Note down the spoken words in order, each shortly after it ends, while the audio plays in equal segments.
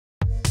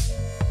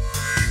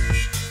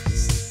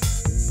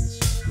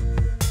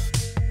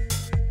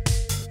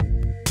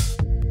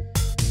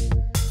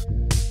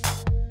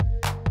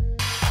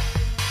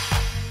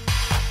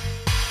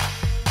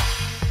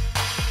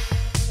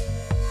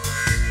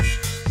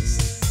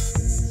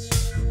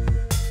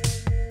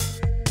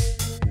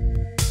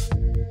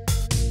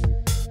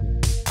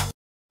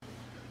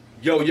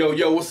Yo,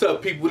 what's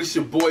up, people? It's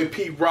your boy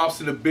Pete Ross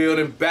in the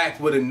building,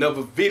 back with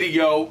another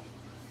video.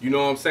 You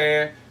know what I'm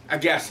saying? I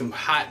got some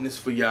hotness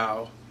for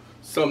y'all.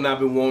 Something I've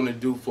been wanting to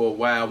do for a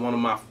while. One of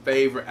my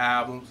favorite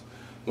albums.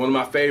 One of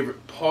my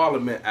favorite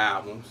Parliament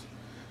albums.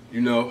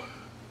 You know,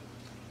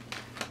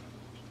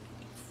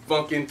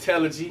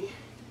 Funkentelechy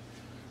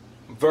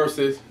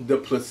versus the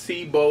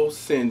Placebo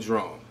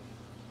Syndrome.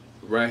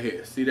 Right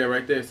here. See that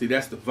right there? See,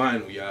 that's the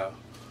vinyl, y'all.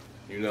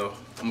 You know,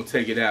 I'm going to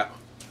take it out.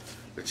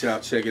 Let y'all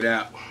check it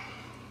out.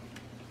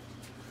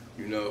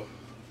 You know,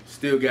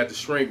 still got the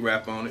shrink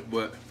wrap on it,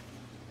 but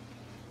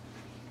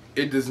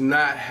it does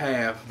not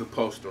have the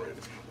poster in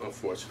it,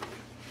 unfortunately.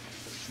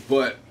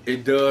 But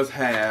it does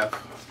have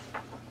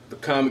the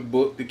comic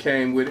book that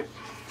came with it.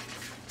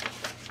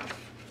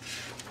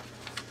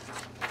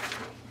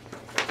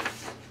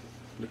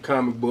 The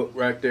comic book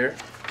right there.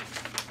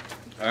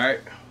 Alright.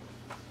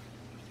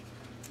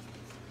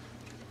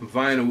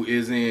 Vinyl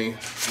is in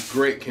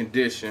great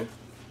condition.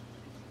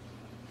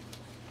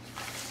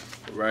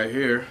 Right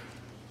here.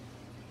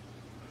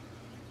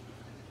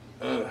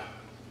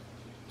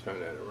 Turn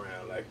that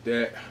around like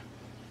that.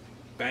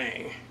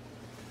 Bang.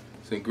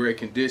 It's in great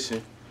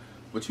condition.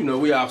 But you know,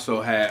 we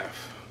also have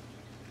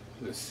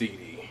the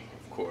CD,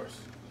 of course,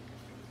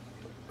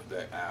 of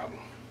that album.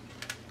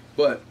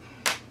 But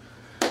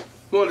I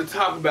wanted to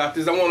talk about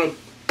this. I want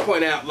to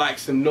point out like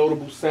some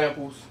notable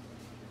samples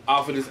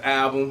off of this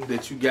album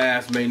that you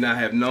guys may not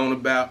have known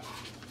about.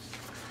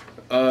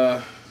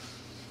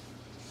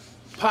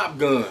 Pop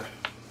Gun,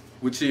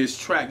 which is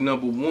track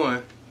number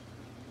 1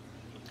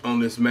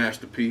 on this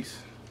masterpiece.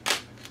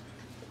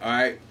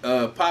 Alright,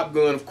 Pop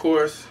Gun, of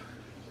course,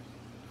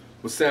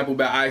 was sampled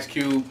by Ice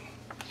Cube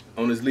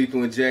on his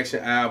Lethal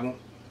Injection album.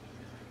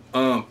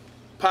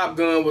 Pop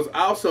Gun was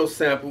also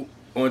sampled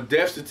on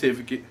Death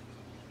Certificate,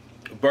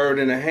 Bird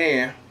in the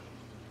Hand,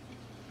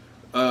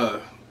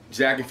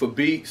 Jackin' for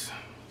Beats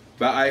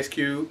by Ice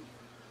Cube,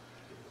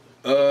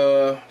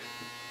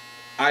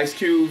 Ice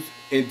Cube's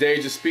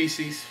Endangered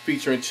Species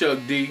featuring Chuck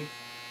D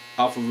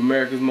off of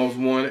America's Most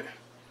Wanted.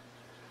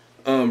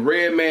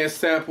 Redman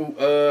sampled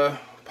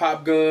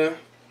Pop Gun.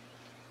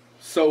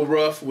 So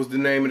Rough was the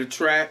name of the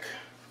track.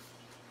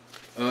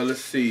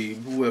 Let's see,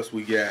 who else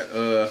we got?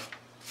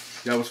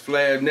 That was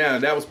Flash. Now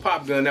that was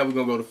Pop Gun. Now we're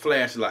gonna go to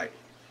Flashlight.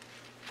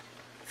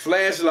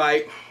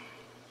 Flashlight,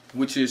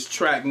 which is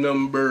track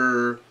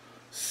number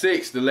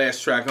 6, the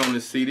last track on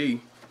this CD,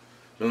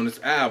 on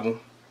this album.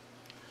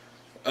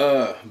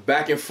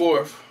 Back and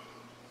Forth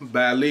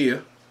by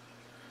Leah.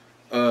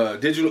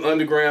 Digital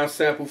Underground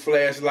sampled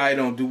Flashlight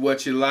on Do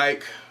What You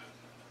Like.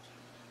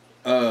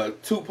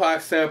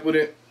 Tupac sampled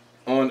it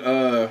on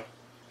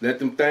Let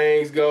Them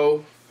Things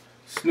Go.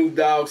 Snoop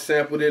Dogg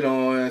sampled it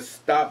on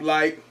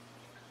Stoplight.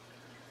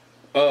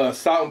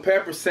 Salt and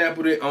Pepper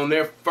sampled it on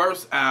their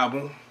first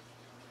album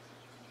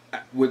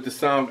with the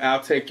song I'll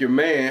Take Your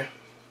Man.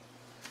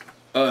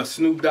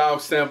 Snoop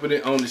Dogg sampled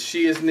it on the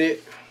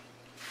Shiznit.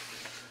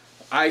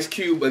 Ice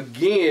Cube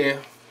again,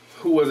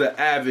 who was an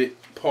avid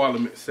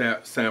Parliament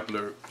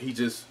sampler, he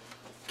just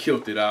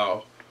killed it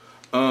all.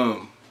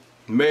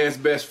 Man's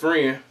Best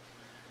Friend,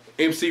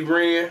 MC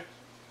Ren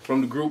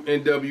from the group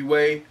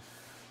NWA,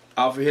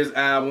 off of his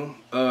album.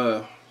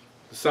 The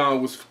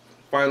song was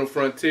Final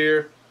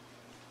Frontier.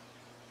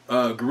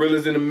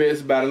 Gorillas in the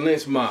Mist by the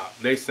Lynch Mob,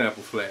 they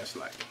sampled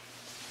Flashlight.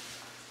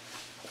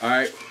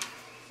 Alright,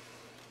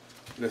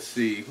 let's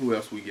see, who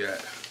else we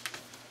got?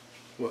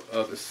 What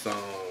other songs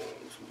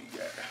we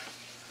got?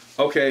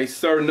 Okay,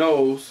 Sir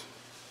Knows,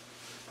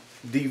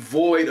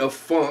 Devoid of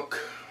Funk.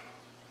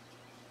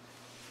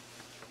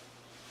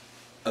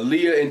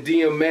 Aaliyah and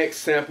DMX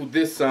sampled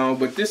this song,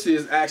 but this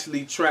is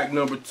actually track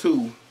number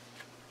 2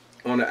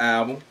 on the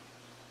album.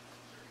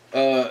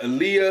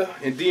 Aaliyah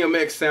and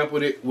DMX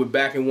sampled it with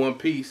Back in One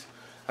Piece.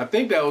 I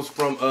think that was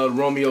from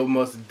Romeo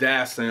Must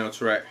Die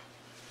soundtrack.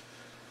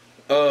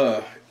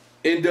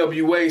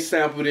 NWA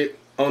sampled it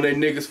on their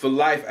Niggas for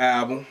Life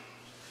album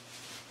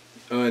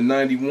in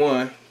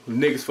 '91.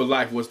 Niggas for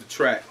Life was the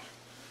track.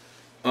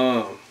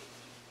 Let's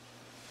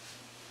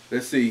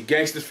see,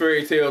 Gangsta's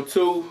Fairy Tale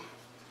 2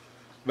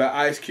 by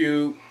Ice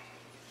Cube.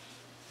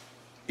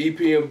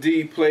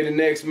 EPMD, Play the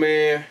Next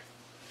Man.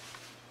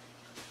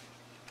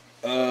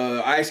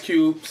 Ice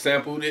Cube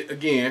sampled it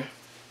again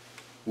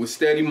with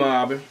Steady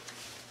Mobbin'.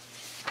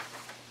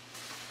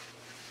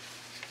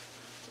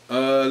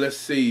 Let's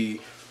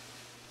see,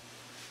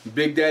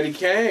 Big Daddy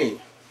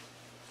Kane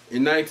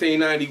in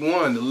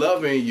 1991, The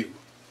Love in You,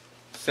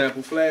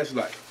 sample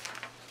Flashlight.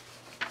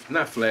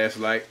 Not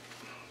Flashlight.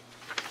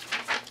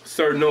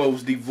 Sir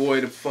Knows,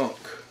 Devoid of Funk.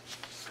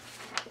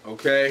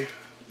 Okay,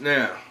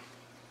 now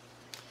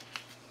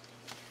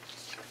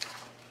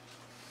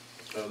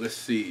let's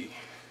see.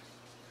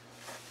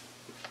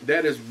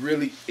 That is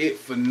really it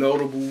for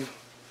notable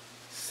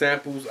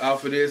samples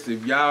off of this.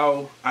 If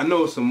y'all, I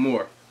know some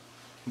more,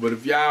 but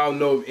if y'all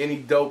know of any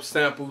dope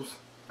samples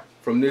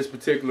from this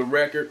particular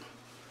record,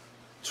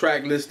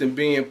 track listing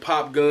being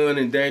Pop Gun,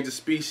 Endangered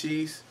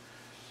Species,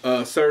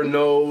 Sir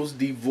Knows,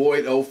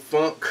 Devoid of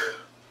Funk,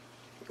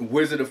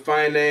 Wizard of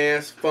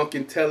Finance,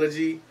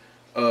 Funkentelechy,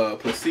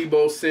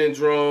 Placebo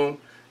Syndrome,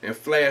 and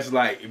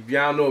Flashlight. If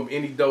y'all know of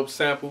any dope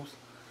samples,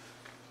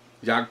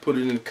 y'all can put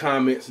it in the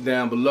comments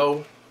down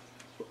below.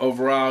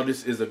 Overall,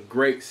 this is a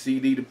great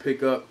CD to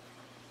pick up.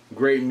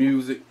 Great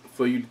music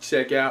for you to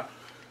check out.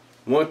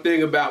 One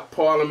thing about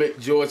Parliament,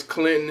 George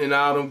Clinton and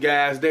all them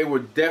guys, they were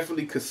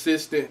definitely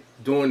consistent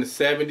during the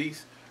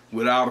 70s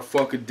with all the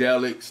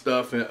Funkadelic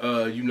stuff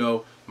and, you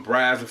know,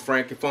 Brides of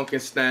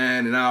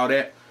Frankenstein and all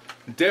that.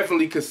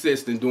 Definitely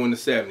consistent during the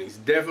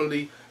 70s.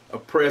 Definitely a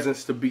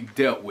presence to be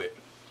dealt with.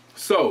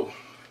 So,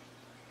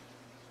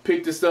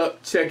 pick this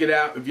up, check it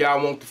out if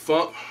y'all want the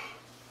funk.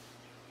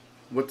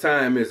 What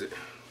time is it?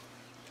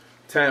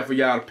 Time for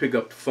y'all to pick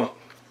up the funk.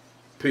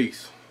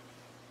 Peace.